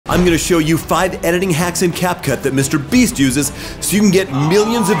I'm gonna show you 5 editing hacks in CapCut that MrBeast uses so you can get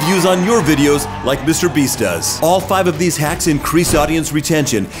millions of views on your videos like MrBeast does. All 5 of these hacks increase audience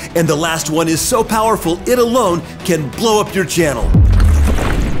retention, and the last one is so powerful it alone can blow up your channel.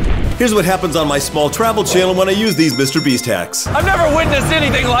 Here's what happens on my small travel channel when I use these MrBeast hacks. I've never witnessed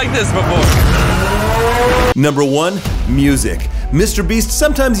anything like this before. Number 1, music. MrBeast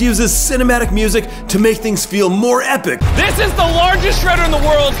sometimes uses cinematic music to make things feel more epic. This is the largest shredder in the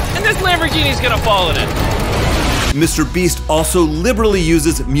world, and this Lamborghini's gonna fall in it. MrBeast also liberally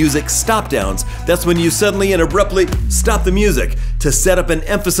uses music stop-downs. That's when you suddenly and abruptly stop the music to set up and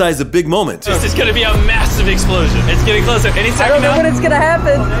emphasize a big moment. This is gonna be a massive explosion. It's getting closer. Any second now. I don't know when it's gonna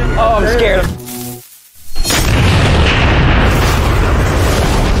happen. Oh, I'm scared.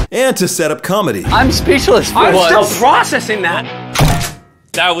 And to set up comedy. I'm speechless. I'm still processing that.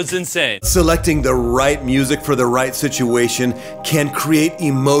 That was insane. Selecting the right music for the right situation can create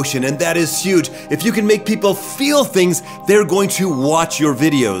emotion, and that is huge. If you can make people feel things, they're going to watch your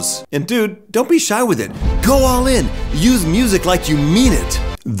videos. And dude, don't be shy with it. Go all in. Use music like you mean it.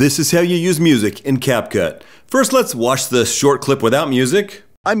 This is how you use music in CapCut. First, let's watch the short clip without music.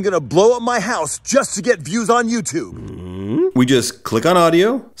 I'm gonna blow up my house just to get views on YouTube. We just click on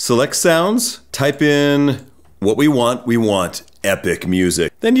audio, select sounds, type in what we want. We want epic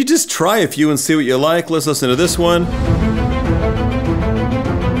music. Then you just try a few and see what you like. Let's listen to this one.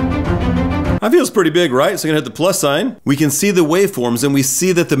 That feels pretty big, right? So I'm gonna hit the plus sign. We can see the waveforms and we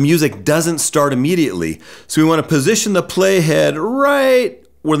see that the music doesn't start immediately. So we wanna position the playhead right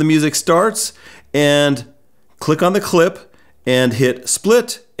where the music starts and click on the clip and hit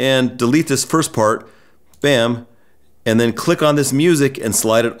split and delete this first part, bam, and then click on this music and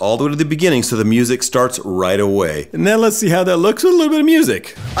slide it all the way to the beginning so the music starts right away. And then let's see how that looks with a little bit of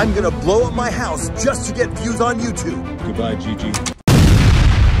music. I'm gonna blow up my house just to get views on YouTube. Goodbye, Gigi.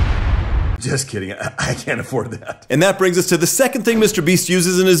 Just kidding, I can't afford that. And that brings us to the second thing MrBeast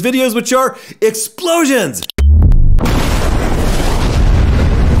uses in his videos, which are explosions.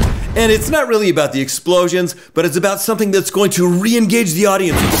 And it's not really about the explosions, but it's about something that's going to re-engage the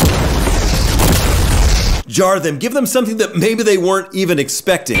audience. Jar them, give them something that maybe they weren't even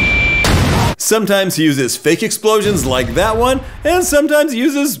expecting. Sometimes he uses fake explosions like that one, and sometimes he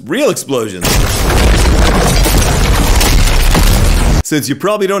uses real explosions. Since you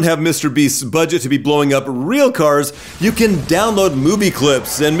probably don't have MrBeast's budget to be blowing up real cars, you can download movie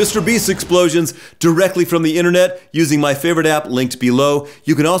clips and MrBeast explosions directly from the internet using my favorite app linked below.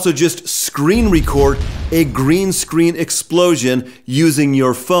 You can also just screen record a green screen explosion using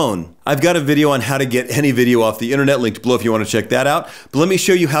your phone. I've got a video on how to get any video off the internet linked below if you want to check that out. But let me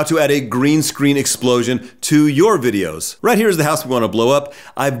show you how to add a green screen explosion to your videos. Right here is the house we want to blow up.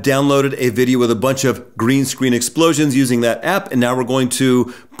 I've downloaded a video with a bunch of green screen explosions using that app, and now we're going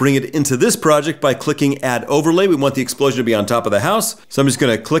to bring it into this project by clicking Add Overlay. We want the explosion to be on top of the house. So I'm just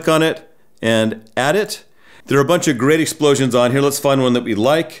going to click on it and add it. There are a bunch of great explosions on here. Let's find one that we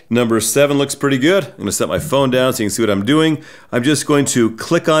like. Number 7 looks pretty good. I'm gonna set my phone down so you can see what I'm doing. I'm just going to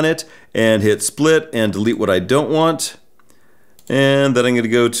click on it and hit split and delete what I don't want. And then I'm gonna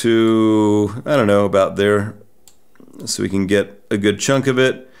go to, I don't know, about there, so we can get a good chunk of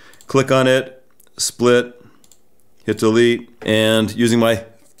it. Click on it, split, hit delete, and using my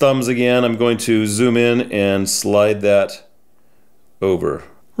thumbs again, I'm going to zoom in and slide that over.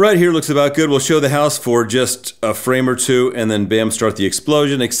 Right here looks about good. We'll show the house for just a frame or two and then bam, start the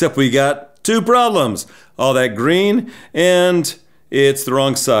explosion, except we got 2 problems. All that green and it's the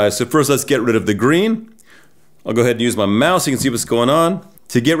wrong size. So first let's get rid of the green. I'll go ahead and use my mouse so you can see what's going on.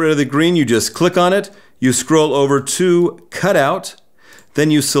 To get rid of the green, you just click on it, you scroll over to cutout, then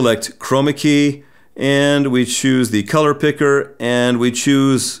you select chroma key, and we choose the color picker and we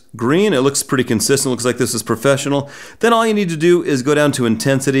choose green. It looks pretty consistent, looks like this is professional. Then all you need to do is go down to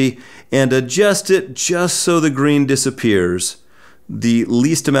intensity and adjust it just so the green disappears. The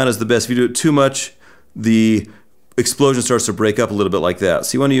least amount is the best. If you do it too much, the explosion starts to break up a little bit like that.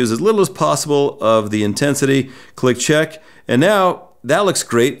 So you want to use as little as possible of the intensity, click check, and now that looks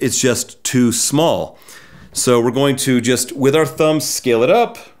great, it's just too small. So we're going to just, with our thumbs, scale it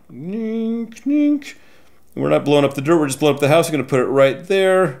up. We're not blowing up the dirt, we're just blowing up the house. We're gonna put it right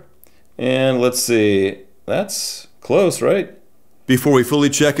there. And let's see, that's close, right? Before we fully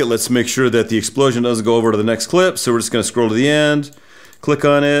check it, let's make sure that the explosion doesn't go over to the next clip. So we're just gonna scroll to the end, click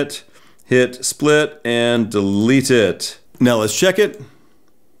on it, hit split, and delete it. Now let's check it.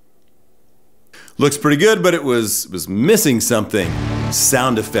 Looks pretty good, but it was missing something.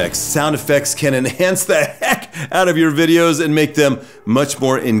 Sound effects. Sound effects can enhance the heck out of your videos and make them much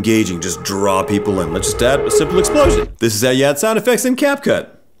more engaging. Just draw people in. Let's just add a simple explosion. This is how you add sound effects in CapCut.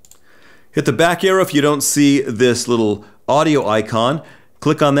 Hit the back arrow if you don't see this little audio icon.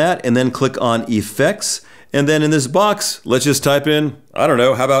 Click on that and then click on Effects. And then in this box, let's just type in, I don't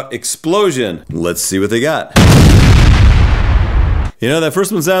know, how about explosion? Let's see what they got. You know, that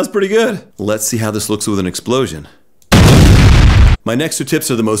first one sounds pretty good. Let's see how this looks with an explosion. My next two tips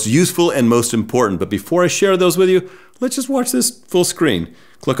are the most useful and most important, but before I share those with you, let's just watch this full screen.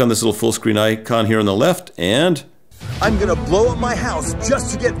 Click on this little full screen icon here on the left, and I'm gonna blow up my house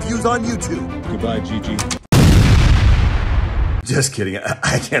just to get views on YouTube. Goodbye, Gigi. Just kidding,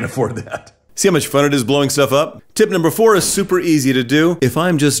 I can't afford that. see how much fun it is blowing stuff up? Tip number 4 is super easy to do. If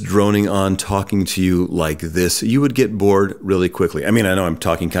I'm just droning on talking to you like this, you would get bored really quickly. I mean, I know I'm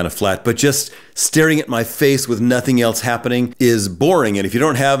talking kind of flat, but just staring at my face with nothing else happening is boring. And if you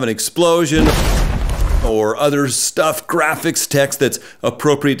don't have an explosion or other stuff, graphics, text that's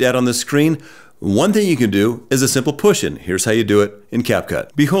appropriate to add on the screen, one thing you can do is a simple push-in. Here's how you do it in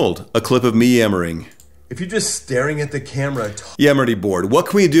CapCut. Behold, a clip of me yammering. If you're just staring at the camera... Yeah, I'm already bored. What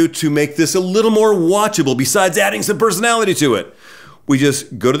can we do to make this a little more watchable besides adding some personality to it? We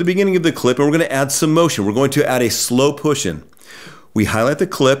just go to the beginning of the clip and we're going to add some motion. We're going to add a slow push-in. We highlight the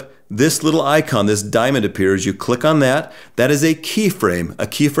clip. This little icon, this diamond appears. You click on that. That is a keyframe. A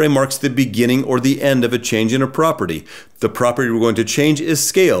keyframe marks the beginning or the end of a change in a property. The property we're going to change is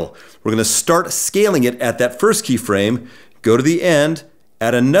scale. We're going to start scaling it at that first keyframe, go to the end,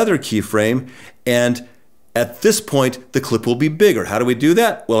 add another keyframe, and at this point, the clip will be bigger. How do we do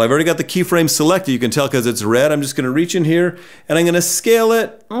that? Well, I've already got the keyframe selected. You can tell because it's red. I'm just going to reach in here and I'm going to scale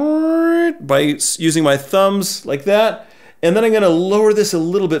it by using my thumbs like that. And then I'm going to lower this a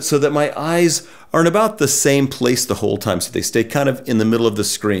little bit so that my eyes are in about the same place the whole time. So they stay kind of in the middle of the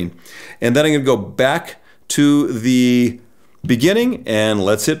screen. And then I'm going to go back to the beginning and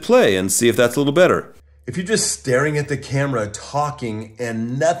let's hit play and see if that's a little better. If you're just staring at the camera, talking,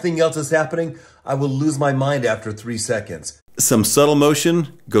 and nothing else is happening, I will lose my mind after 3 seconds. Some subtle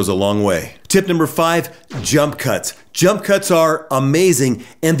motion goes a long way. Tip number 5, jump cuts. Jump cuts are amazing,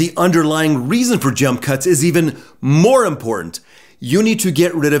 and the underlying reason for jump cuts is even more important. You need to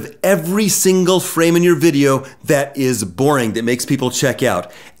get rid of every single frame in your video that is boring, that makes people check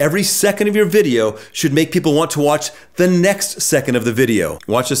out. Every second of your video should make people want to watch the next second of the video.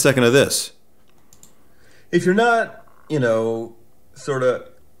 Watch a second of this. If you're not, sort of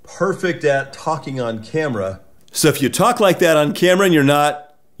perfect at talking on camera. So if you talk like that on camera and you're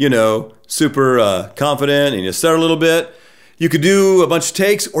not, super confident and you stutter a little bit, you could do a bunch of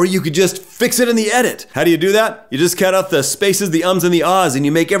takes or you could just fix it in the edit. How do you do that? You just cut out the spaces, the ums and the ahs, and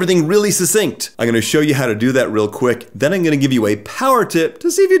you make everything really succinct. I'm gonna show you how to do that real quick. Then I'm gonna give you a power tip to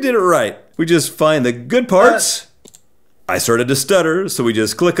see if you did it right. We just find the good parts. I started to stutter, so we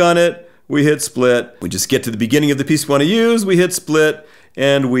just click on it. We hit split. We just get to the beginning of the piece we want to use. We hit split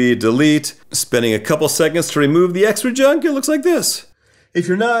and we delete. Spending a couple seconds to remove the extra junk. It looks like this. If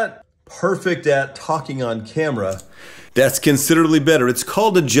you're not perfect at talking on camera, that's considerably better. It's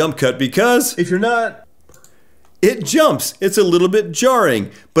called a jump cut because if you're not, it jumps. It's a little bit jarring,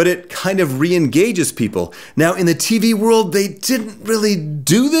 but it kind of re-engages people. Now, in the TV world, they didn't really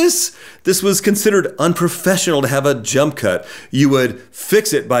do this. This was considered unprofessional to have a jump cut. You would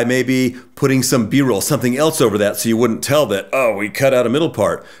fix it by maybe putting some B-roll, something else over that so you wouldn't tell that, oh, we cut out a middle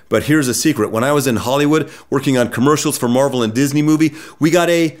part. But here's a secret. When I was in Hollywood working on commercials for Marvel and Disney movie, we got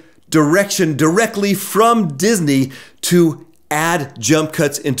a direction directly from Disney to add jump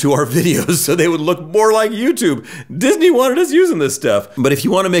cuts into our videos so they would look more like YouTube. Disney wanted us using this stuff. But if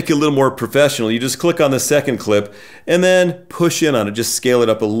you want to make it a little more professional, you just click on the second clip and then push in on it, just scale it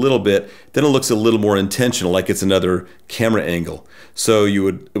up a little bit. Then it looks a little more intentional, like it's another camera angle. So it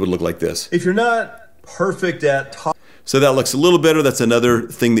would look like this. If you're not perfect at talking, so that looks a little better. That's another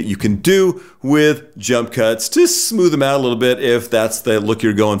thing that you can do with jump cuts to smooth them out a little bit if that's the look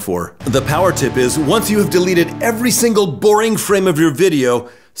you're going for. The power tip is once you have deleted every single boring frame of your video,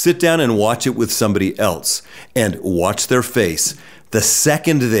 sit down and watch it with somebody else and watch their face. The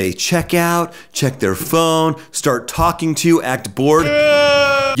second they check out, check their phone, start talking to you, act bored,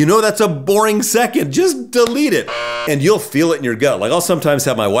 you know that's a boring second. Just delete it and you'll feel it in your gut. Like I'll sometimes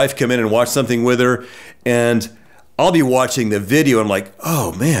have my wife come in and watch something with her and I'll be watching the video and I'm like,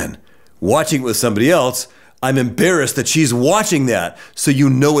 oh man, watching it with somebody else, I'm embarrassed that she's watching that. So you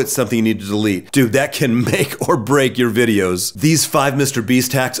know it's something you need to delete. Dude, that can make or break your videos. These 5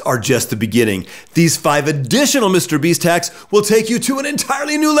 MrBeast hacks are just the beginning. These 5 additional MrBeast hacks will take you to an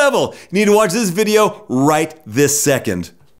entirely new level. You need to watch this video right this second.